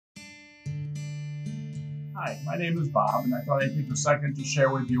Hi, my name is Bob, and I thought I'd take a second to share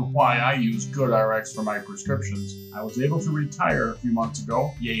with you why I use GoodRx for my prescriptions. I was able to retire a few months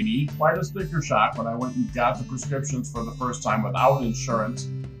ago, yay me, quite a sticker shock when I went and got the prescriptions for the first time without insurance.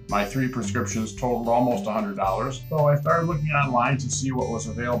 My 3 prescriptions totaled almost $100, so I started looking online to see what was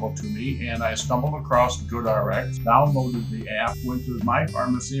available to me, and I stumbled across GoodRx, downloaded the app, went to my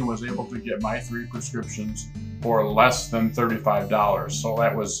pharmacy, and was able to get my 3 prescriptions for less than $35. So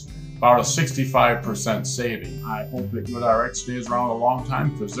that was about a 65% saving. I hope that GoodRx stays around a long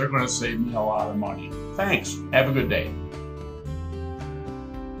time because they're going to save me a lot of money. Thanks. Have a good day.